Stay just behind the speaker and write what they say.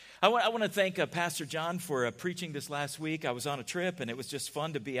I want to thank Pastor John for preaching this last week. I was on a trip, and it was just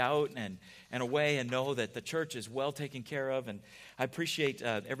fun to be out and away and know that the church is well taken care of. And I appreciate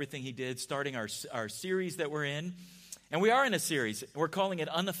everything he did, starting our series that we're in. And we are in a series. We're calling it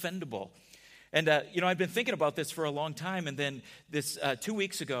Unoffendable. And, I've been thinking about this for a long time. And then this 2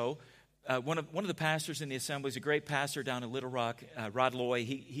 weeks ago, one of the pastors in the assembly is a great pastor down in Little Rock, Rod Loy.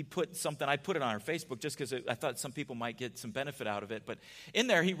 He put something, I put it on our Facebook just because I thought some people might get some benefit out of it. But in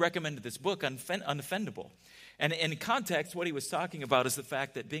there, he recommended this book, Unoffendable. And in context, what he was talking about is the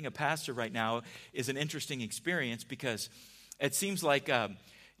fact that being a pastor right now is an interesting experience because it seems like,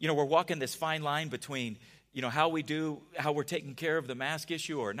 we're walking this fine line between how we're taking care of the mask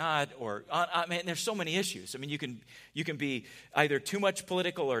issue or not, or there's so many issues. I mean, you can be either too much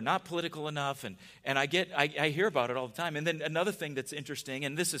political or not political enough, and I hear about it all the time. And then another thing that's interesting,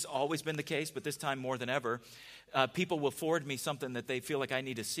 and this has always been the case, but this time more than ever, people will forward me something that they feel like I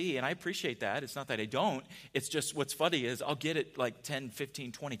need to see, and I appreciate that. It's not that I don't. It's just what's funny is I'll get it like 10,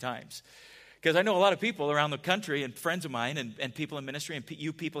 15, 20 times. Because I know a lot of people around the country and friends of mine and people in ministry and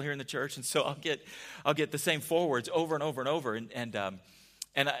you people here in the church, and so I'll get the same forwards over and over and over, and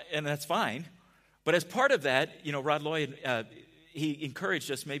that's fine. But as part of that, Rod Lloyd, he encouraged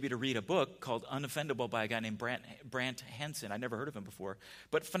us maybe to read a book called Unoffendable by a guy named Brant Hansen. I never heard of him before,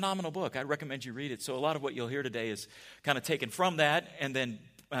 but phenomenal book. I recommend you read it. So a lot of what you'll hear today is kind of taken from that, and then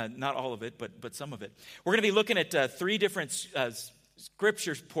not all of it, but some of it. We're going to be looking at three different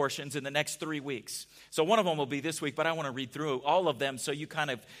scripture portions in the next 3 weeks. So one of them will be this week, but I want to read through all of them so you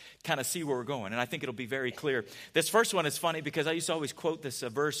kind of see where we're going. And I think it'll be very clear. This first one is funny because I used to always quote this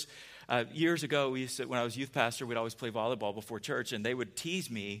verse years ago. When I was youth pastor, we'd always play volleyball before church, and they would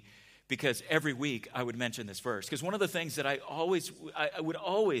tease me because every week I would mention this verse. Because one of the things that I would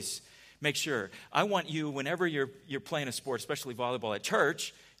always make sure, I want you, whenever you're playing a sport, especially volleyball at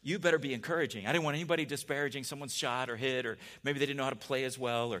church, you better be encouraging. I didn't want anybody disparaging someone's shot or hit, or maybe they didn't know how to play as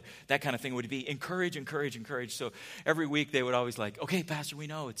well, or that kind of thing. Would be encourage. So every week they would always okay, Pastor, we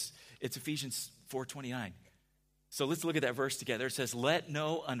know it's Ephesians 4:29. So let's look at that verse together. It says, "Let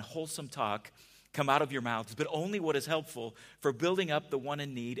no unwholesome talk come out of your mouths, but only what is helpful for building up the one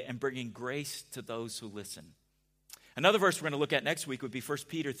in need and bringing grace to those who listen." Another verse we're going to look at next week would be 1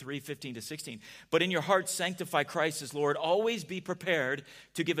 Peter 3:15-16. "But in your hearts sanctify Christ as Lord. Always be prepared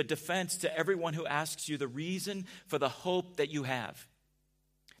to give a defense to everyone who asks you the reason for the hope that you have."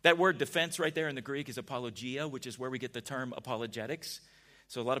 That word defense right there in the Greek is apologia, which is where we get the term apologetics.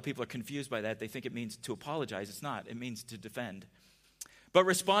 So a lot of people are confused by that. They think it means to apologize. It's not. It means to defend. "But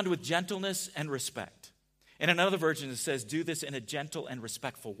respond with gentleness and respect." In another version, it says, "Do this in a gentle and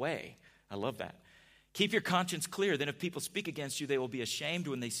respectful way." I love that. "Keep your conscience clear. Then if people speak against you, they will be ashamed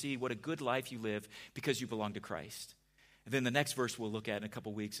when they see what a good life you live because you belong to Christ." And then the next verse we'll look at in a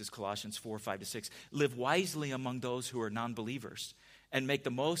couple weeks is Colossians 4:5-6. "Live wisely among those who are non-believers and make the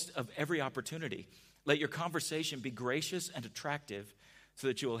most of every opportunity. Let your conversation be gracious and attractive so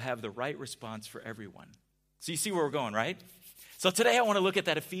that you will have the right response for everyone." So you see where we're going, right? So today I want to look at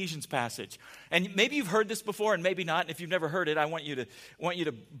that Ephesians passage. And maybe you've heard this before and maybe not. And if you've never heard it, I want you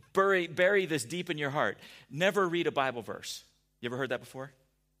to bury this deep in your heart. Never read a Bible verse. You ever heard that before?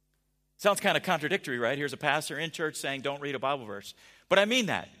 Sounds kind of contradictory, right? Here's a pastor in church saying don't read a Bible verse. But I mean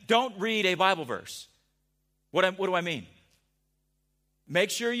that. Don't read a Bible verse. What do I mean? Make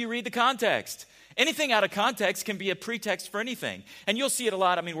sure you read the context. Anything out of context can be a pretext for anything. And you'll see it a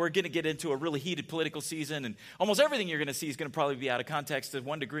lot. I mean, we're going to get into a really heated political season, and almost everything you're going to see is going to probably be out of context to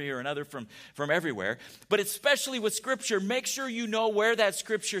one degree or another from everywhere. But especially with Scripture, make sure you know where that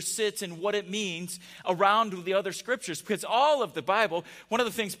Scripture sits and what it means around the other Scriptures. Because all of the Bible, one of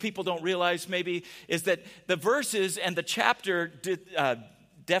the things people don't realize maybe is that the verses and the chapter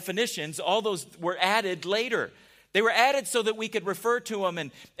definitions, all those were added later. They were added so that we could refer to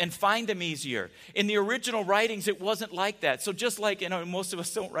them and find them easier. In the original writings, it wasn't like that. So just like, most of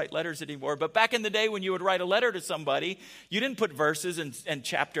us don't write letters anymore, but back in the day when you would write a letter to somebody, you didn't put verses and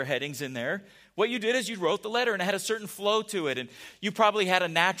chapter headings in there. What you did is you wrote the letter and it had a certain flow to it. And you probably had a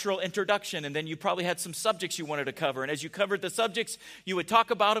natural introduction, and then you probably had some subjects you wanted to cover. And as you covered the subjects, you would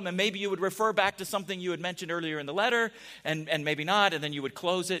talk about them, and maybe you would refer back to something you had mentioned earlier in the letter, and maybe not, and then you would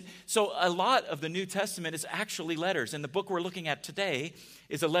close it. So a lot of the New Testament is actually letters. And the book we're looking at today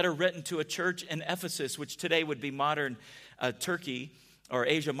is a letter written to a church in Ephesus, which today would be modern Turkey or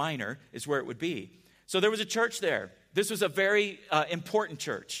Asia Minor is where it would be. So there was a church there. This was a very important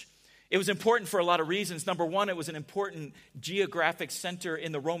church. It was important for a lot of reasons. Number one, it was an important geographic center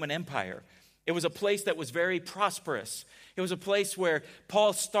in the Roman Empire. It was a place that was very prosperous. It was a place where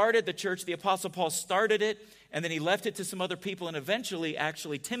Paul started the church. The Apostle Paul started it, and then he left it to some other people. And eventually,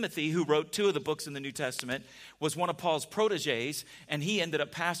 actually, Timothy, who wrote 2 of the books in the New Testament, was one of Paul's proteges, and he ended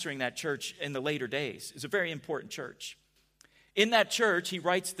up pastoring that church in the later days. It's a very important church. In that church, he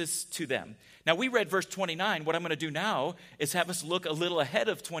writes this to them. Now, we read verse 29. What I'm going to do now is have us look a little ahead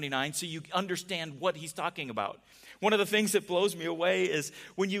of 29 so you understand what he's talking about. One of the things that blows me away is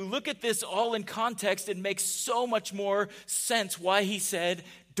when you look at this all in context, it makes so much more sense why he said,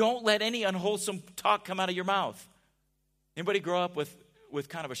 don't let any unwholesome talk come out of your mouth. Anybody grow up with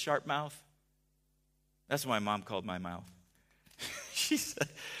kind of a sharp mouth? That's what my mom called my mouth. She said,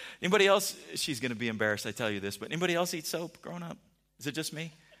 anybody else, she's going to be embarrassed I tell you this, but anybody else eat soap growing up? Is it just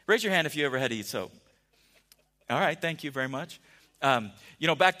me? Raise your hand if you ever had to eat soap. All right, thank you very much.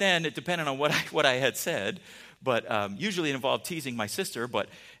 Back then, it depended on what I had said, but usually it involved teasing my sister,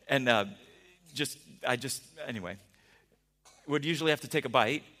 anyway, would usually have to take a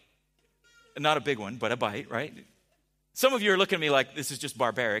bite. Not a big one, but a bite, right? Some of you are looking at me like this is just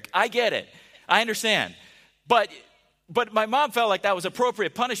barbaric. I get it. I understand. But my mom felt like that was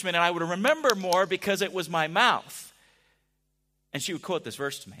appropriate punishment, and I would remember more because it was my mouth. And she would quote this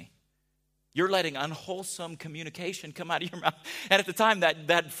verse to me. You're letting unwholesome communication come out of your mouth. And at the time,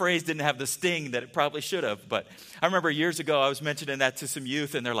 that phrase didn't have the sting that it probably should have. But I remember years ago, I was mentioning that to some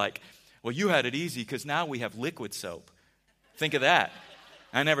youth, and they're like, well, you had it easy because now we have liquid soap. Think of that.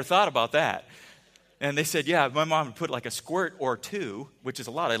 I never thought about that. And they said, yeah, my mom would put like a squirt or 2, which is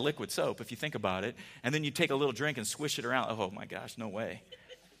a lot of liquid soap if you think about it. And then you take a little drink and swish it around. Oh, my gosh, no way.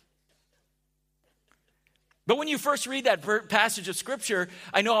 But when you first read that passage of Scripture,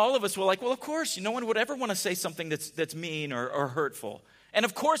 I know all of us were like, well, of course, no one would ever want to say something that's mean or hurtful. And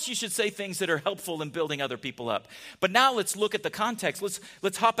of course, you should say things that are helpful in building other people up. But now let's look at the context.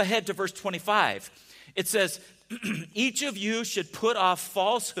 Let's hop ahead to verse 25. It says, each of you should put off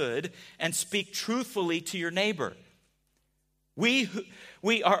falsehood and speak truthfully to your neighbor. We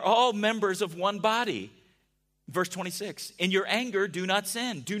are all members of one body. Verse 26, in your anger, do not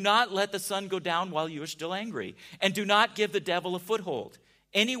sin. Do not let the sun go down while you are still angry. And do not give the devil a foothold.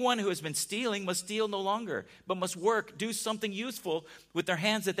 Anyone who has been stealing must steal no longer, but must work, do something useful with their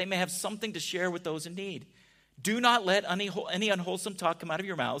hands that they may have something to share with those in need. Do not let any unwholesome talk come out of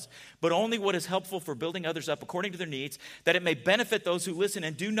your mouths, but only what is helpful for building others up according to their needs, that it may benefit those who listen.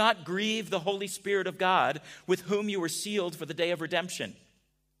 And do not grieve the Holy Spirit of God, with whom you were sealed for the day of redemption.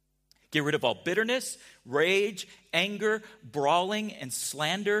 Get rid of all bitterness, rage, anger, brawling, and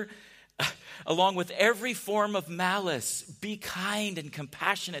slander, along with every form of malice. Be kind and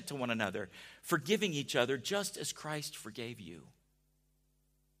compassionate to one another, forgiving each other just as Christ forgave you.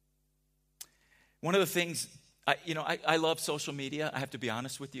 One of the things, I love social media. I have to be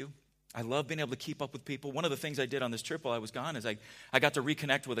honest with you. I love being able to keep up with people. One of the things I did on this trip while I was gone is I got to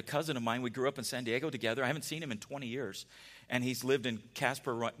reconnect with a cousin of mine. We grew up in San Diego together. I haven't seen him in 20 years. And he's lived in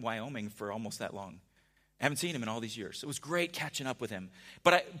Casper, Wyoming for almost that long. I haven't seen him in all these years. It was great catching up with him.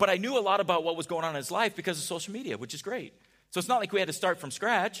 But I knew a lot about what was going on in his life because of social media, which is great. So it's not like we had to start from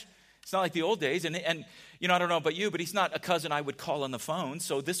scratch. It's not like the old days. And I don't know about you, but he's not a cousin I would call on the phone.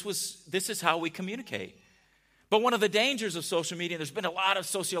 So this is how we communicate. But one of the dangers of social media, and there's been a lot of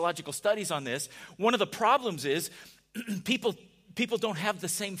sociological studies on this, one of the problems is people don't have the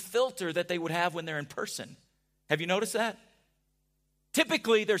same filter that they would have when they're in person. Have you noticed that?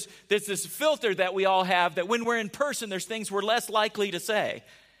 Typically, there's this filter that we all have that when we're in person, there's things we're less likely to say.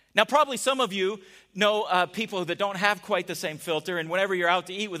 Now, probably some of you know people that don't have quite the same filter, and whenever you're out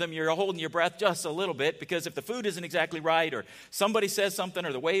to eat with them, you're holding your breath just a little bit, because if the food isn't exactly right, or somebody says something,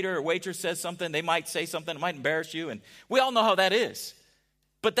 or the waiter or waitress says something, they might say something that might embarrass you, and we all know how that is.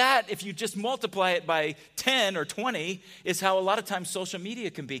 But that, if you just multiply it by 10 or 20, is how a lot of times social media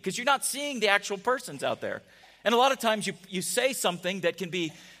can be, because you're not seeing the actual persons out there. And a lot of times you say something that can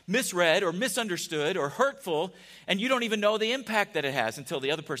be misread or misunderstood or hurtful, and you don't even know the impact that it has until the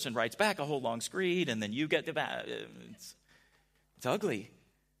other person writes back a whole long screed, and then you get it's ugly.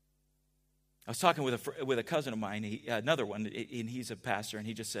 I was talking with a cousin of mine, another one, and he's a pastor, and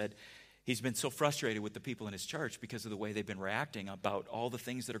he just said he's been so frustrated with the people in his church because of the way they've been reacting about all the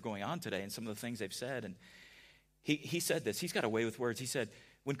things that are going on today and some of the things they've said. And he said this. He's got a way with words. He said,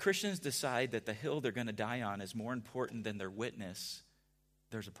 when Christians decide that the hill they're going to die on is more important than their witness,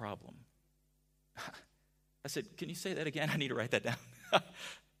 there's a problem. I said, can you say that again? I need to write that down.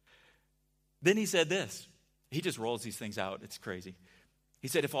 Then he said this. He just rolls these things out. It's crazy. He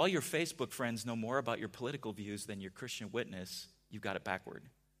said, if all your Facebook friends know more about your political views than your Christian witness, you've got it backward.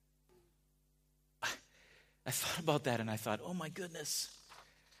 I thought about that and I thought, oh my goodness.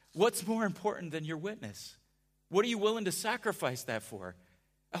 What's more important than your witness? What are you willing to sacrifice that for?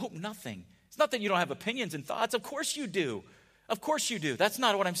 I hope nothing. It's not that you don't have opinions and thoughts. Of course you do. Of course you do. That's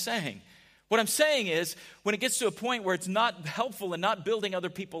not what I'm saying. What I'm saying is, when it gets to a point where it's not helpful and not building other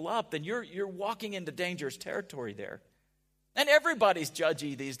people up, then you're walking into dangerous territory there. And everybody's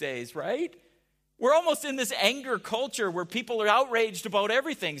judgy these days, right? We're almost in this anger culture where people are outraged about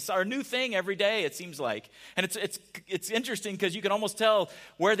everything. It's our new thing every day, it seems like. And it's interesting because you can almost tell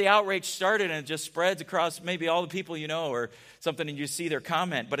where the outrage started, and it just spreads across maybe all the people you know or something, and you see their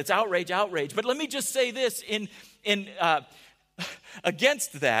comment. But it's outrage. But let me just say this in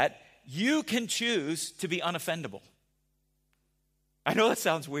against that. You can choose to be unoffendable. I know that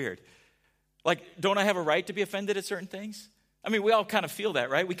sounds weird. Like, don't I have a right to be offended at certain things? I mean, we all kind of feel that,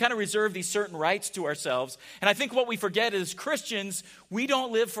 right? We kind of reserve these certain rights to ourselves. And I think what we forget is Christians, we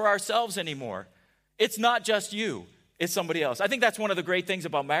don't live for ourselves anymore. It's not just you. It's somebody else. I think that's one of the great things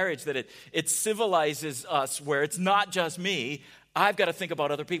about marriage, that it civilizes us where it's not just me. I've got to think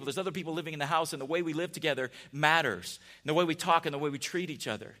about other people. There's other people living in the house, and the way we live together matters. And the way we talk and the way we treat each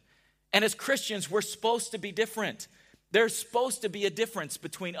other. And as Christians, we're supposed to be different. There's supposed to be a difference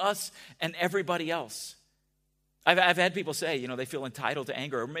between us and everybody else. I've had people say, they feel entitled to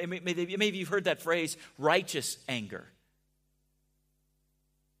anger. Or maybe you've heard that phrase, righteous anger.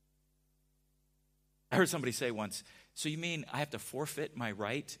 I heard somebody say once, so you mean I have to forfeit my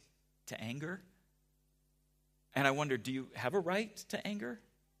right to anger? And I wonder, do you have a right to anger?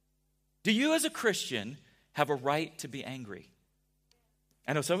 Do you as a Christian have a right to be angry?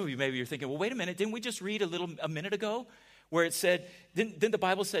 I know some of you, maybe you're thinking, well, wait a minute, didn't we just read a minute ago where it said, didn't the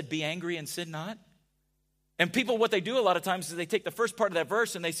Bible said, be angry and sin not? And people, what they do a lot of times is they take the first part of that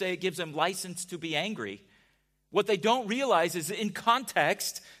verse and they say it gives them license to be angry. What they don't realize is in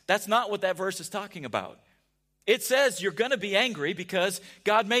context, that's not what that verse is talking about. It says you're going to be angry because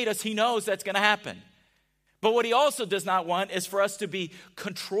God made us. He knows that's going to happen. But what he also does not want is for us to be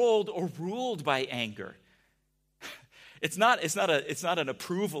controlled or ruled by anger. It's not an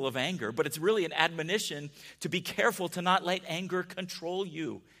approval of anger, but it's really an admonition to be careful to not let anger control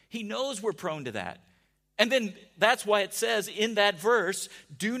you. He knows we're prone to that. And then that's why it says in that verse,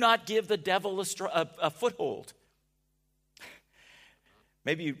 do not give the devil a foothold.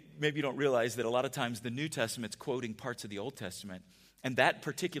 Maybe you don't realize that a lot of times the New Testament's quoting parts of the Old Testament. And that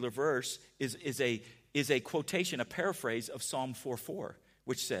particular verse is a quotation, a paraphrase of Psalm 4:4,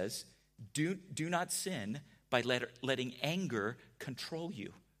 which says, do not sin by letting anger control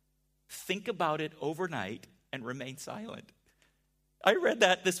you. Think about it overnight and remain silent. I read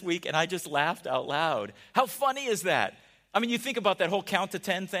that this week and I just laughed out loud. How funny is that? I mean, you think about that whole count to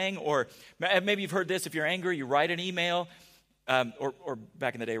 10 thing, or maybe you've heard this. If you're angry, you write an email, or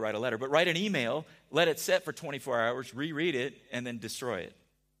back in the day, write a letter, but write an email, let it sit for 24 hours, reread it, and then destroy it.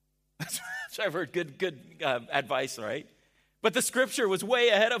 I've heard good advice, right? But the scripture was way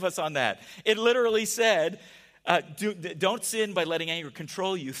ahead of us on that. It literally said, don't sin by letting anger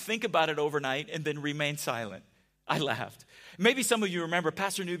control you. Think about it overnight and then remain silent. I laughed. Maybe some of you remember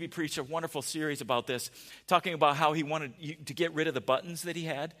Pastor Newby preached a wonderful series about this, talking about how he wanted you to get rid of the buttons that he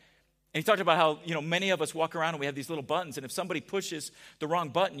had. And he talked about how, many of us walk around and we have these little buttons, and if somebody pushes the wrong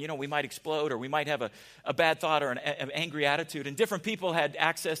button, we might explode, or we might have a bad thought or an angry attitude. And different people had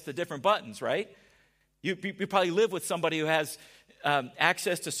access to different buttons, right? You probably live with somebody who has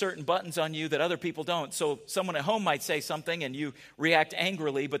access to certain buttons on you that other people don't. So someone at home might say something and you react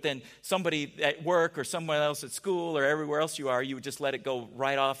angrily, but then somebody at work or someone else at school or everywhere else you are, you would just let it go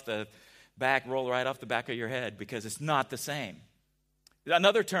right off the back, roll right off the back of your head, because it's not the same.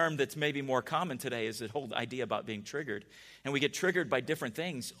 Another term that's maybe more common today is the whole idea about being triggered. And we get triggered by different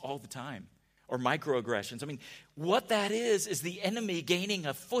things all the time, or microaggressions. I mean, what that is the enemy gaining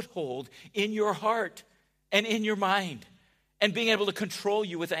a foothold in your heart and in your mind, and being able to control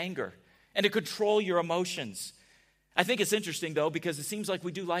you with anger and to control your emotions. I think it's interesting, though, because it seems like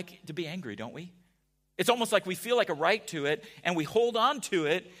we do like to be angry, don't we? It's almost like we feel like a right to it, and we hold on to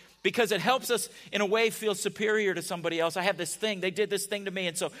it because it helps us, in a way, feel superior to somebody else. I have this thing. They did this thing to me,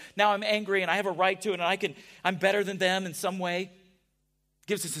 and so now I'm angry, and I have a right to it, and I'm better than them in some way. It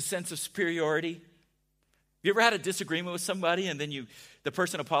gives us a sense of superiority. Have you ever had a disagreement with somebody, and then the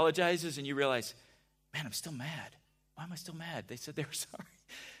person apologizes, and you realize, man, I'm still mad. Why am I still mad? They said they were sorry.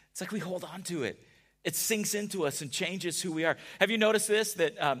 It's like we hold on to it. It sinks into us and changes who we are. Have you noticed this,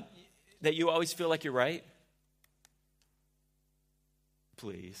 that you always feel like you're right?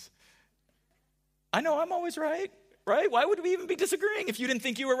 Please. I know I'm always right? Why would we even be disagreeing if you didn't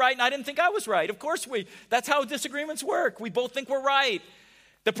think you were right and I didn't think I was right? Of course that's how disagreements work. We both think we're right.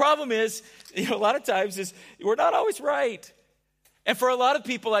 The problem is, a lot of times is we're not always right. And for a lot of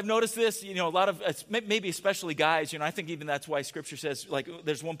people, I've noticed this, a lot of, maybe especially guys, I think even that's why Scripture says, like,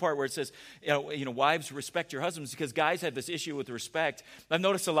 there's one part where it says, wives, respect your husbands, because guys have this issue with respect. I've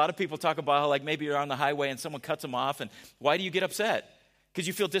noticed a lot of people talk about how, like, maybe you're on the highway and someone cuts them off, and why do you get upset? Because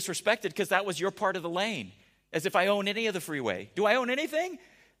you feel disrespected because that was your part of the lane, as if I own any of the freeway. Do I own anything?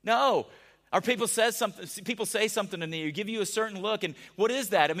 No. Or people say something to you, give you a certain look, and what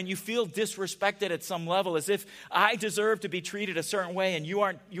is that? I mean, you feel disrespected at some level, as if I deserve to be treated a certain way, and you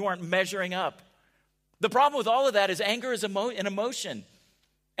aren't measuring up. The problem with all of that is anger is an emotion,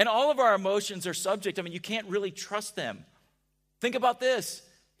 and all of our emotions are subject. I mean, you can't really trust them. Think about this: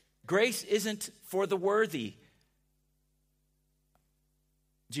 grace isn't for the worthy.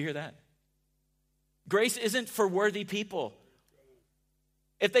 Did you hear that? Grace isn't for worthy people.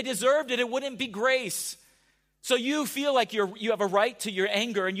 If they deserved it, it wouldn't be grace. So you feel like you have a right to your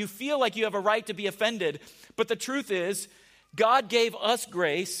anger, and you feel like you have a right to be offended. But the truth is, God gave us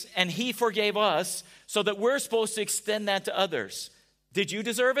grace, and He forgave us, so that we're supposed to extend that to others. Did you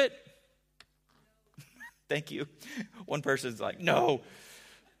deserve it? Thank you. One person's like, no,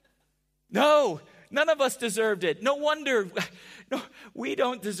 none of us deserved it. No wonder. No, we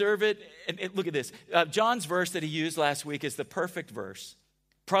don't deserve it. And look at this. John's verse that he used last week is the perfect verse.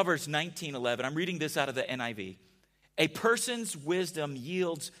 Proverbs 19:11. I'm reading this out of the NIV. A person's wisdom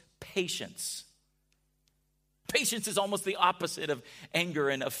yields patience. Patience is almost the opposite of anger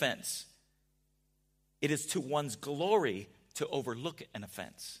and offense. It is to one's glory to overlook an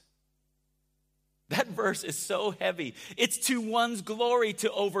offense. That verse is so heavy. It's to one's glory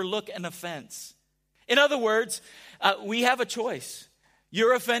to overlook an offense. In other words, we have a choice.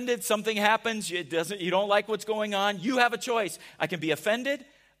 You're offended, something happens, you don't like what's going on. You have a choice. I can be offended,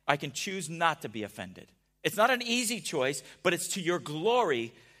 I can choose not to be offended. It's not an easy choice, but it's to your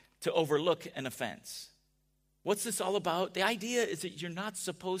glory to overlook an offense. What's this all about? The idea is that you're not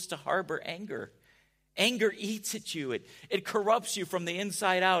supposed to harbor anger. Anger eats at you. It corrupts you from the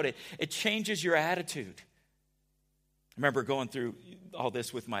inside out. It changes your attitude. I remember going through all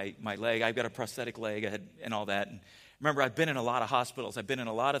this with my leg. I've got a prosthetic leg and all that. And remember, I've been in a lot of hospitals. I've been in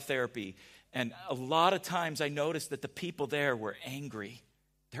a lot of therapy. And a lot of times I noticed that the people there were angry.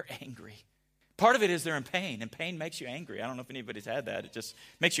 They're angry. Part of it is they're in pain, and pain makes you angry. I don't know if anybody's had that. It just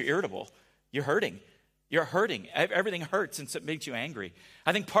makes you irritable. You're hurting. You're hurting. Everything hurts, and so it makes you angry.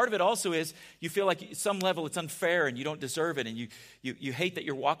 I think part of it also is you feel like at some level it's unfair and you don't deserve it, and you hate that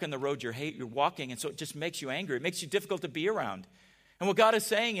you're walking the road you're walking, and so it just makes you angry. It makes you difficult to be around. And what God is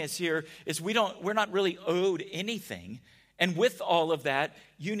saying is we're not really owed anything, and with all of that,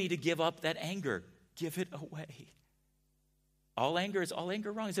 you need to give up that anger. Give it away. Is all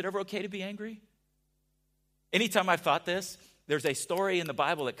anger wrong? Is it ever okay to be angry? Anytime I've thought this, there's a story in the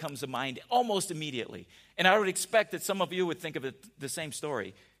Bible that comes to mind almost immediately. And I would expect that some of you would think of it the same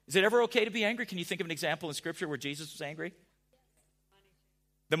story. Is it ever okay to be angry? Can you think of an example in Scripture where Jesus was angry?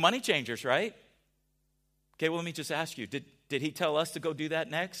 The money changers, right? Okay, well, let me just ask you, did he tell us to go do that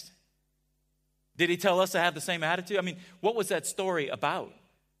next? Did he tell us to have the same attitude? I mean, what was that story about?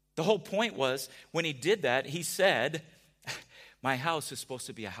 The whole point was, when he did that, he said, my house is supposed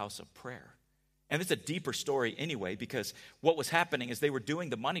to be a house of prayer. And it's a deeper story anyway, because what was happening is they were doing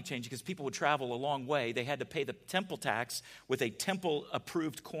the money change because people would travel a long way. They had to pay the temple tax with a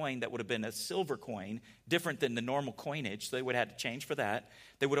temple-approved coin that would have been a silver coin, different than the normal coinage. So they would have had to change for that.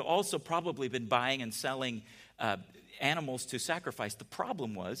 They would have also probably been buying and selling animals to sacrifice. The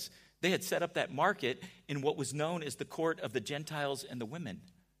problem was they had set up that market in what was known as the court of the Gentiles and the women.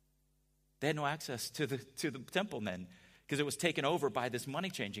 They had no access to the temple then, because it was taken over by this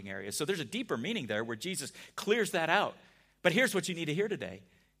money-changing area. So there's a deeper meaning there where Jesus clears that out. But here's what you need to hear today.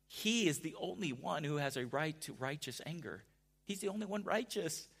 He is the only one who has a right to righteous anger. He's the only one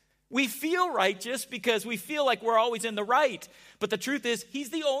righteous. We feel righteous because we feel like we're always in the right. But the truth is, he's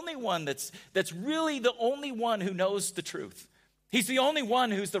the only one that's really the only one who knows the truth. He's the only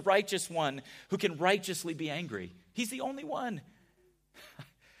one who's the righteous one who can righteously be angry. He's the only one.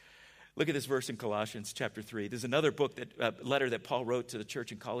 Look at this verse in Colossians chapter 3. There's another letter that Paul wrote to the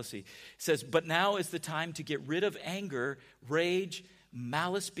church in Colossae. It says, but now is the time to get rid of anger, rage,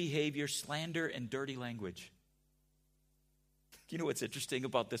 malice behavior, slander, and dirty language. You know what's interesting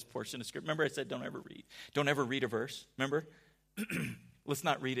about this portion of Scripture? Remember I said don't ever read a verse? Remember? Let's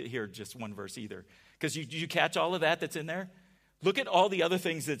not read it here, just one verse either. Because you catch all of that's in there? Look at all the other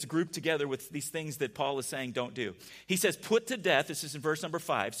things that's grouped together with these things that Paul is saying don't do. He says, put to death, this is in verse number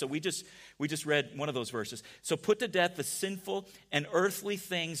 5. So we just read one of those verses. So put to death the sinful and earthly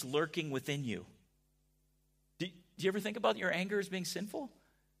things lurking within you. Do you ever think about your anger as being sinful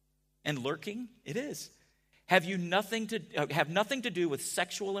and lurking? It is. Have nothing to do with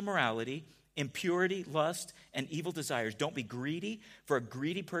sexual immorality, impurity, lust, and evil desires. Don't be greedy, for a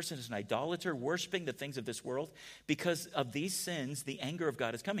greedy person is an idolater, worshiping the things of this world. Because of these sins, the anger of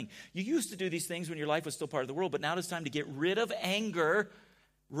God is coming. You used to do these things when your life was still part of the world, but now it's time to get rid of anger,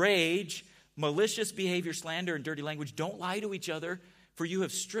 rage, malicious behavior, slander, and dirty language. Don't lie to each other, for you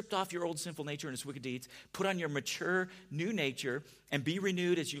have stripped off your old sinful nature and its wicked deeds. Put on your mature new nature and be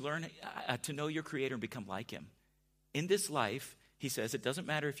renewed as you learn to know your Creator and become like Him. In this life, he says, it doesn't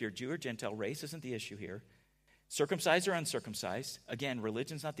matter if you're Jew or Gentile. Race isn't the issue here. Circumcised or uncircumcised. Again,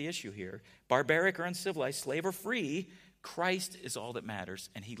 religion's not the issue here. Barbaric or uncivilized, slave or free. Christ is all that matters,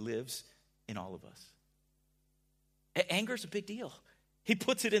 and He lives in all of us. Anger is a big deal. He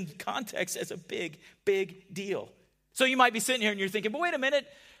puts it in context as a big, big deal. So you might be sitting here and you're thinking, but wait a minute,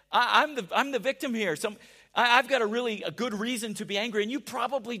 I'm the victim here. I've got a good reason to be angry, and you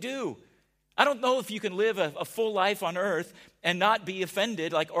probably do. I don't know if you can live a full life on earth and not be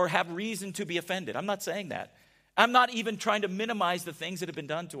offended, or have reason to be offended. I'm not saying that. I'm not even trying to minimize the things that have been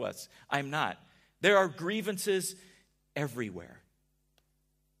done to us. I'm not. There are grievances everywhere.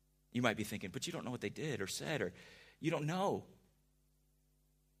 You might be thinking, but you don't know what they did or said, or you don't know.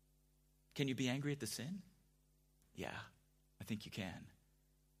 Can you be angry at the sin? Yeah, I think you can.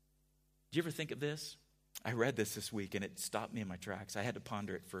 Do you ever think of this? I read this week and it stopped me in my tracks. I had to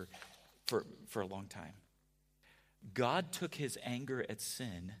ponder it for a long time. God took His anger at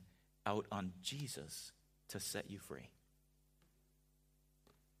sin out on Jesus to set you free.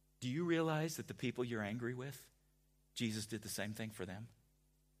 Do you realize that the people you're angry with, Jesus did the same thing for them?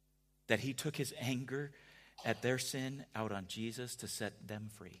 That He took His anger at their sin out on Jesus to set them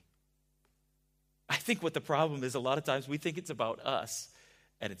free. I think what the problem is, a lot of times we think it's about us,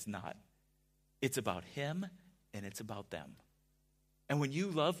 and it's not. It's about Him, and it's about them. And when you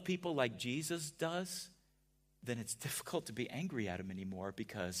love people like Jesus does, then it's difficult to be angry at Him anymore,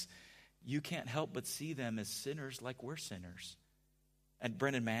 because you can't help but see them as sinners like we're sinners. And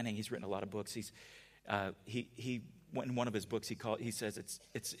Brennan Manning, he's written a lot of books. He in one of his books he says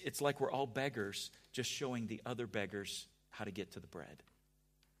it's like we're all beggars, just showing the other beggars how to get to the bread.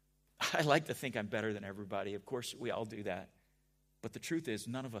 I like to think I'm better than everybody. Of course, we all do that. But the truth is,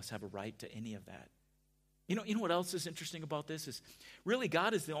 none of us have a right to any of that. You know what else is interesting about this is, really,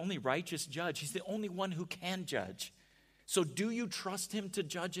 God is the only righteous judge. He's the only one who can judge. So do you trust Him to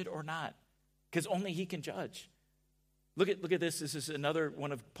judge it or not? Because only He can judge. Look at this. This is another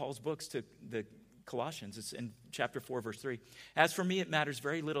one of Paul's books to the Colossians. It's in chapter 4, verse 3. As for me, it matters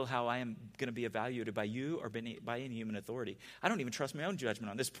very little how I am going to be evaluated by you or by any human authority. I don't even trust my own judgment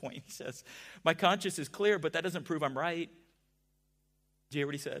on this point. He says, my conscience is clear, but that doesn't prove I'm right. Do you hear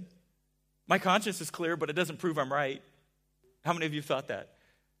what he said? My conscience is clear, but it doesn't prove I'm right. How many of you thought that?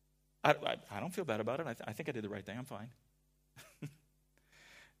 I don't feel bad about it. I think I did the right thing. I'm fine.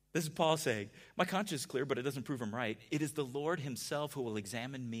 This is Paul saying, my conscience is clear, but it doesn't prove I'm right. It is the Lord Himself who will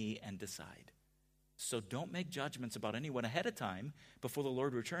examine me and decide. So don't make judgments about anyone ahead of time before the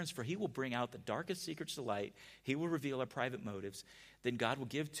Lord returns, for He will bring out the darkest secrets to light. He will reveal our private motives. Then God will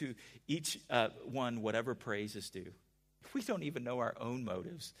give to each one whatever praise is due. We don't even know our own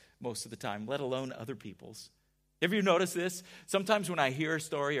motives most of the time, let alone other people's. Have you noticed this? Sometimes when I hear a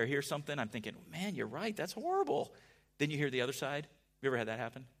story or hear something, I'm thinking, man, you're right, that's horrible. Then you hear the other side. Have you ever had that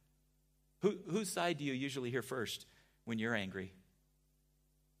happen? Whose side do you usually hear first when you're angry?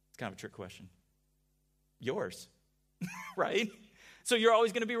 It's kind of a trick question. Yours, right? So you're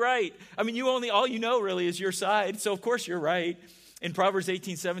always going to be right. I mean, all you know really is your side, so of course you're right. In Proverbs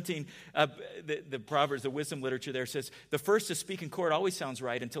 18:17, the Proverbs, the wisdom literature there says, the first to speak in court always sounds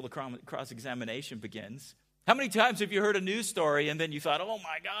right until the cross-examination begins. How many times have you heard a news story and then you thought, oh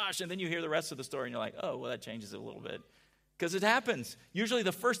my gosh, and then you hear the rest of the story and you're like, oh, well, that changes it a little bit. Because it happens. Usually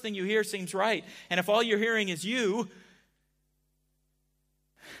the first thing you hear seems right. And if all you're hearing is you,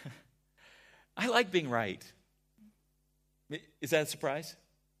 I like being right. Is that a surprise?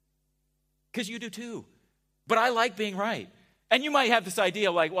 Because you do too. But I like being right. And you might have this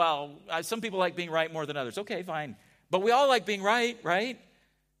idea like, well, some people like being right more than others. Okay, fine. But we all like being right, right?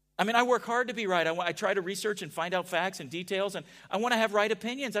 I mean, I work hard to be right. I try to research and find out facts and details, and I want to have right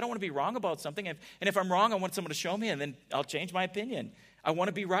opinions. I don't want to be wrong about something. And if I'm wrong, I want someone to show me, and then I'll change my opinion. I want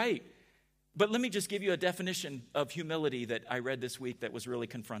to be right. But let me just give you a definition of humility that I read this week that was really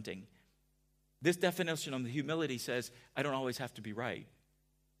confronting. This definition of humility says, I don't always have to be right.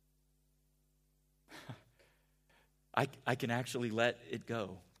 I can actually let it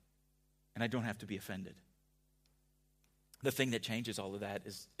go, and I don't have to be offended. The thing that changes all of that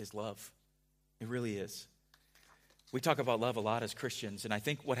is love. It really is. We talk about love a lot as Christians, and I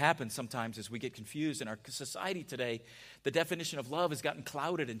think what happens sometimes is we get confused in our society today. The definition of love has gotten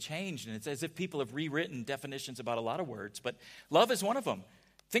clouded and changed, and it's as if people have rewritten definitions about a lot of words, but love is one of them.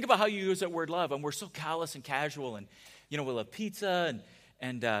 Think about how you use that word love, and we're so callous and casual, and, we love pizza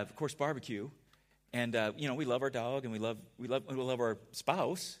and of course, barbecue, and, we love our dog, and we love our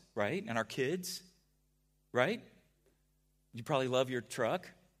spouse, right, and our kids, right? You probably love your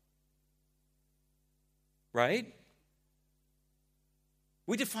truck, right?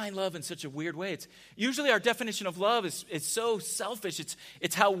 We define love in such a weird way. It's usually our definition of love is so selfish.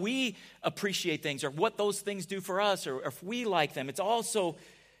 It's how we appreciate things or what those things do for us or if we like them. It's all so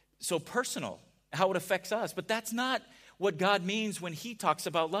personal, how it affects us. But that's not what God means when he talks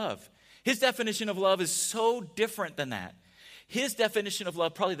about love. His definition of love is so different than that. His definition of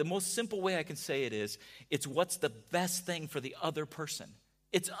love, probably the most simple way I can say it is, it's what's the best thing for the other person.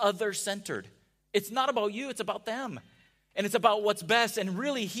 It's other-centered. It's not about you, it's about them. And it's about what's best, and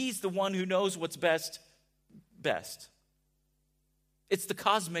really, he's the one who knows what's best. It's the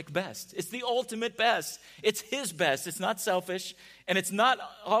cosmic best. It's the ultimate best. It's his best. It's not selfish, and it's not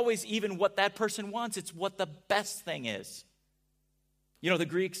always even what that person wants. It's what the best thing is. The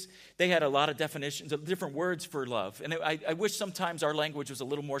Greeks, they had a lot of definitions, of different words for love. And I wish sometimes our language was a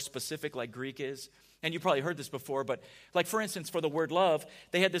little more specific like Greek is. And you probably heard this before, but like, for instance, for the word love,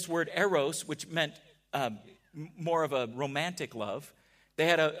 they had this word eros, which meant more of a romantic love. They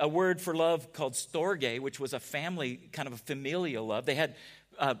had a word for love called storge, which was a family, kind of a familial love. They had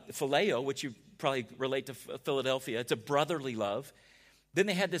phileo, which you probably relate to Philadelphia. It's a brotherly love. Then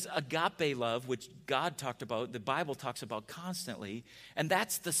they had this agape love, which God talked about, the Bible talks about constantly. And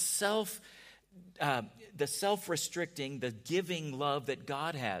that's the self-restricting, the giving love that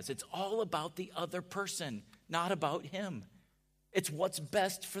God has. It's all about the other person, not about him. It's what's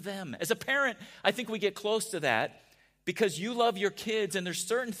best for them. As a parent, I think we get close to that because you love your kids and there's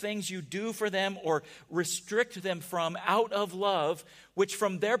certain things you do for them or restrict them from out of love, which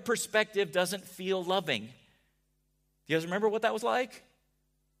from their perspective doesn't feel loving. Do you guys remember what that was like?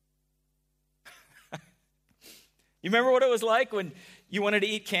 You remember what it was like when you wanted to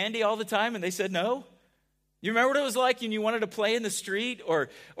eat candy all the time and they said no? You remember what it was like when you wanted to play in the street or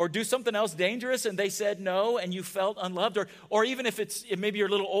do something else dangerous and they said no and you felt unloved? Or even if maybe you're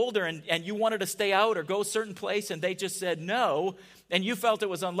a little older and you wanted to stay out or go a certain place and they just said no and you felt it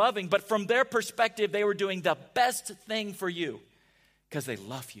was unloving, but from their perspective, they were doing the best thing for you because they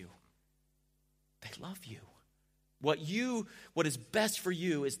love you. They love you. What is best for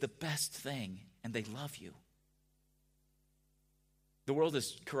you is the best thing, and they love you. The world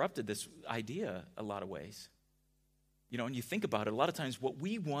has corrupted this idea a lot of ways. And you think about it, a lot of times what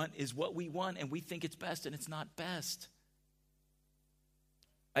we want is what we want, and we think it's best, and it's not best.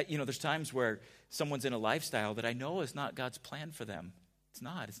 There's times where someone's in a lifestyle that I know is not God's plan for them. It's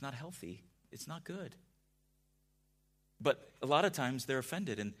not healthy. It's not good. But a lot of times they're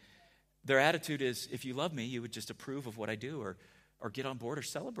offended, and their attitude is, if you love me, you would just approve of what I do or get on board or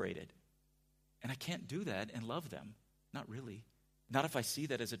celebrate it. And I can't do that and love them. Not really. Not if I see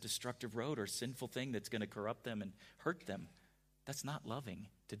that as a destructive road or a sinful thing that's going to corrupt them and hurt them. That's not loving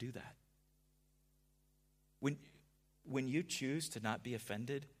to do that. When you choose to not be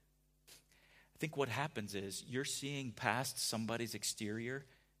offended, I think what happens is you're seeing past somebody's exterior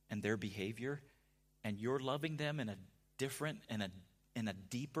and their behavior, and you're loving them in a different and in a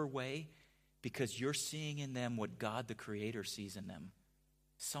deeper way because you're seeing in them what God the Creator sees in them.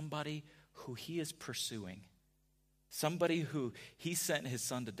 Somebody who he is pursuing. Somebody who he sent his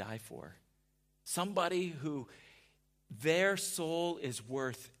son to die for. Somebody who their soul is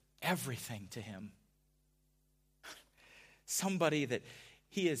worth everything to him. Somebody that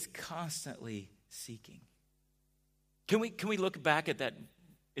he is constantly seeking. Can we look back at that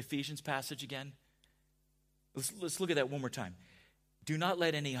Ephesians passage again? Let's look at that one more time. Do not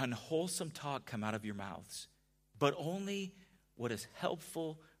let any unwholesome talk come out of your mouths, but only what is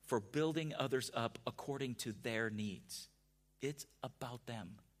helpful for building others up according to their needs. It's about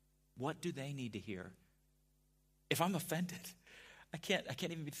them. What do they need to hear? If I'm offended, I can't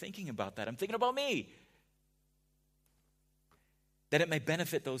even be thinking about that. I'm thinking about me. That it may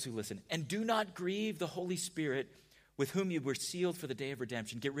benefit those who listen. And do not grieve the Holy Spirit with whom you were sealed for the day of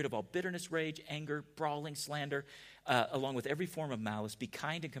redemption. Get rid of all bitterness, rage, anger, brawling, slander, along with every form of malice. Be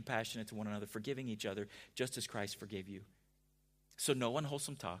kind and compassionate to one another, forgiving each other, just as Christ forgave you. So no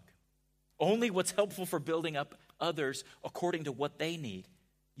unwholesome talk. Only what's helpful for building up others according to what they need.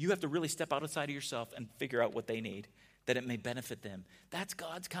 You have to really step outside of yourself and figure out what they need, that it may benefit them. That's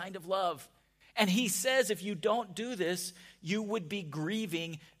God's kind of love. And he says if you don't do this, you would be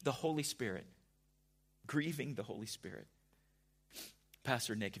grieving the Holy Spirit. grieving the Holy Spirit.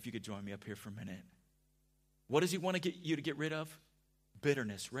 Pastor Nick, if you could join me up here for a minute. What does he want to get you to get rid of?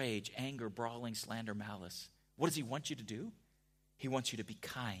 Bitterness, rage, anger, brawling, slander, malice. What does he want you to do? He wants you to be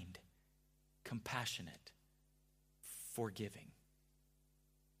kind, compassionate, forgiving.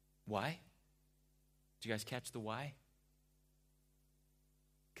 Why? Did you guys catch the why?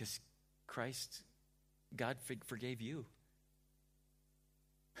 Because God forgave you.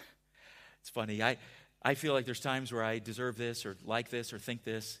 It's funny. I feel like there's times where I deserve this or like this or think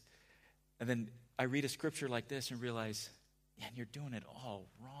this. And then I read a scripture like this and realize, man, you're doing it all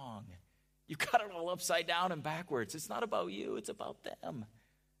wrong. You've got it all upside down and backwards. It's not about you. It's about them.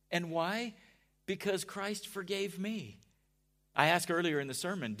 And why? Because Christ forgave me. I asked earlier in the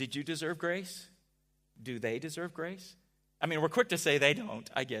sermon, did you deserve grace? Do they deserve grace? I mean, we're quick to say they don't.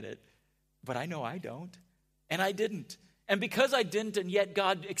 I get it. But I know I don't. And I didn't. And because I didn't, and yet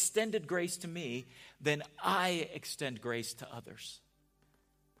God extended grace to me, then I extend grace to others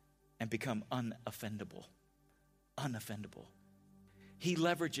and become unoffendable. Unoffendable. He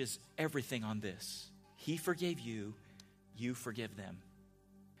leverages everything on this. He forgave you, you forgive them.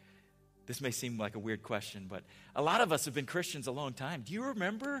 This may seem like a weird question, but a lot of us have been Christians a long time. Do you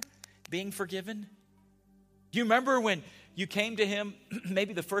remember being forgiven? Do you remember when you came to him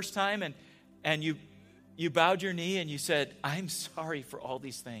maybe the first time and you bowed your knee and you said, I'm sorry for all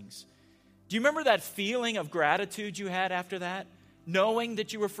these things? Do you remember that feeling of gratitude you had after that? Knowing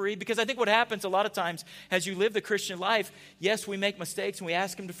that you were free? Because I think what happens a lot of times as you live the Christian life, yes, we make mistakes and we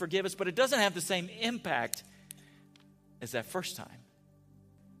ask him to forgive us, but it doesn't have the same impact as that first time.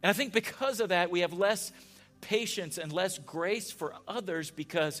 And I think because of that, we have less patience and less grace for others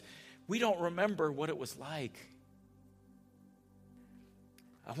because we don't remember what it was like.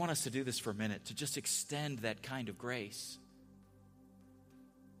 I want us to do this for a minute, to just extend that kind of grace.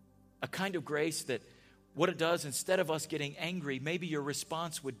 A kind of grace that what it does, instead of us getting angry, maybe your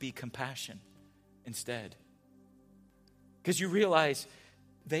response would be compassion instead. Because you realize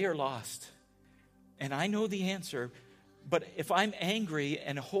they are lost. And I know the answer, but if I'm angry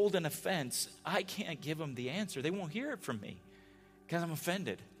and hold an offense, I can't give them the answer. They won't hear it from me because I'm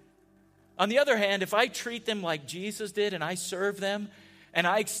offended. On the other hand, if I treat them like Jesus did and I serve them and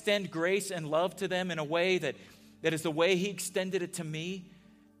I extend grace and love to them in a way that is the way he extended it to me,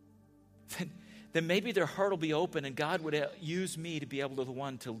 then maybe their heart will be open and God would use me to be able to the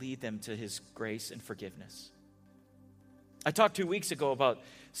one to lead them to his grace and forgiveness. I talked 2 weeks ago about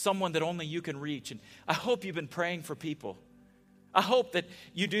someone that only you can reach, and I hope you've been praying for people. I hope that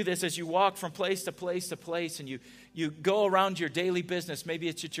you do this as you walk from place to place to place and you go around your daily business. Maybe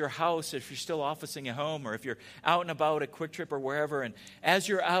it's at your house if you're still officing at home, or if you're out and about at Quick Trip or wherever, and as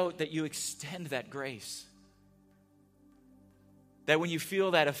you're out that you extend that grace. That when you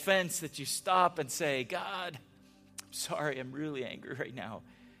feel that offense that you stop and say, God, I'm sorry, I'm really angry right now.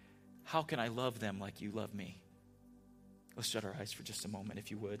 How can I love them like you love me? Let's shut our eyes for just a moment,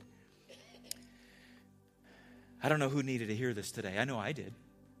 if you would. I don't know who needed to hear this today. I know I did.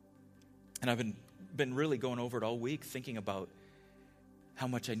 And I've been really going over it all week, thinking about how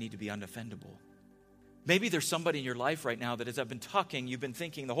much I need to be unoffendable. Maybe there's somebody in your life right now that as I've been talking, you've been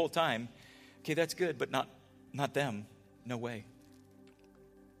thinking the whole time, okay, that's good, but not them. No way.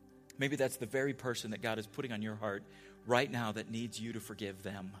 Maybe that's the very person that God is putting on your heart right now that needs you to forgive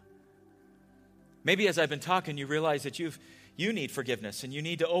them. Maybe as I've been talking, you realize that you need forgiveness and you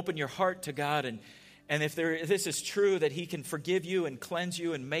need to open your heart to God. And if this is true, that he can forgive you and cleanse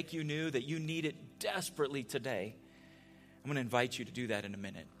you and make you new, that you need it desperately today, I'm going to invite you to do that in a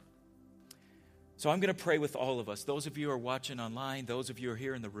minute. So I'm going to pray with all of us, those of you who are watching online, those of you who are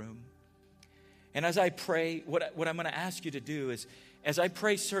here in the room. And as I pray, what I'm going to ask you to do is, as I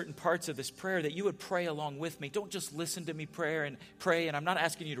pray certain parts of this prayer, that you would pray along with me. Don't just listen to me pray, and I'm not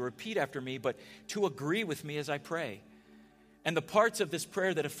asking you to repeat after me, but to agree with me as I pray. And the parts of this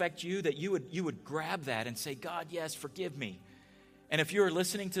prayer that affect you, that you would grab that and say, God, yes, forgive me. And if you're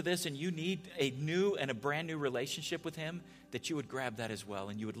listening to this and you need a new and a brand new relationship with him, that you would grab that as well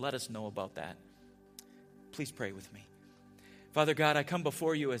and you would let us know about that. Please pray with me. Father God, I come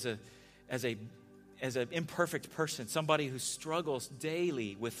before you as an imperfect person, somebody who struggles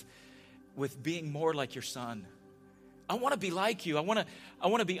daily with being more like your son. I want to be like you. I want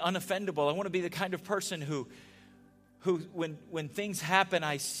to be unoffendable. I want to be the kind of person who when things happen,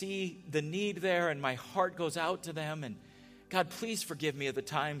 I see the need there and my heart goes out to them. And God, please forgive me of the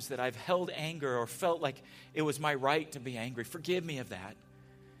times that I've held anger or felt like it was my right to be angry. Forgive me of that.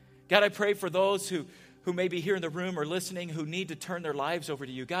 God, I pray for those who may be here in the room or listening who need to turn their lives over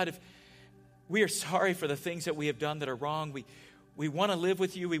to you. God, if we are sorry for the things that we have done that are wrong. We want to live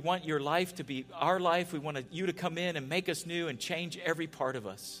with you. We want your life to be our life. We want you to come in and make us new and change every part of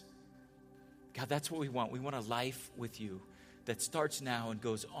us. God, that's what we want. We want a life with you that starts now and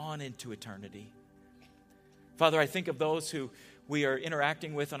goes on into eternity. Father, I think of those who we are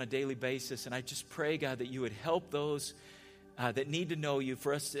interacting with on a daily basis, and I just pray, God, that you would help those that need to know you,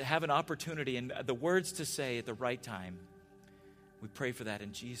 for us to have an opportunity and the words to say at the right time. We pray for that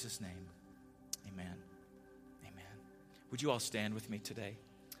in Jesus' name. Amen. Amen. Would you all stand with me today?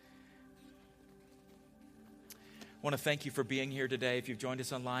 I want to thank you for being here today. If you've joined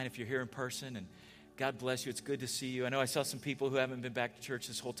us online, if you're here in person, and God bless you. It's good to see you. I know I saw some people who haven't been back to church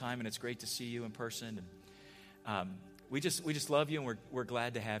this whole time, and it's great to see you in person. And we just love you, and we're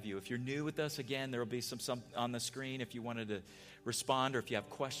glad to have you. If you're new with us, again, there will be some on the screen. If you wanted to respond or if you have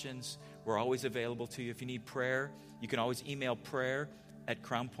questions, we're always available to you. If you need prayer, you can always email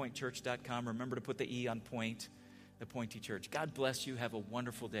prayer@crownpointchurch.com. Remember to put the E on point, the Pointy Church. God bless you. Have a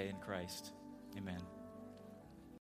wonderful day in Christ. Amen.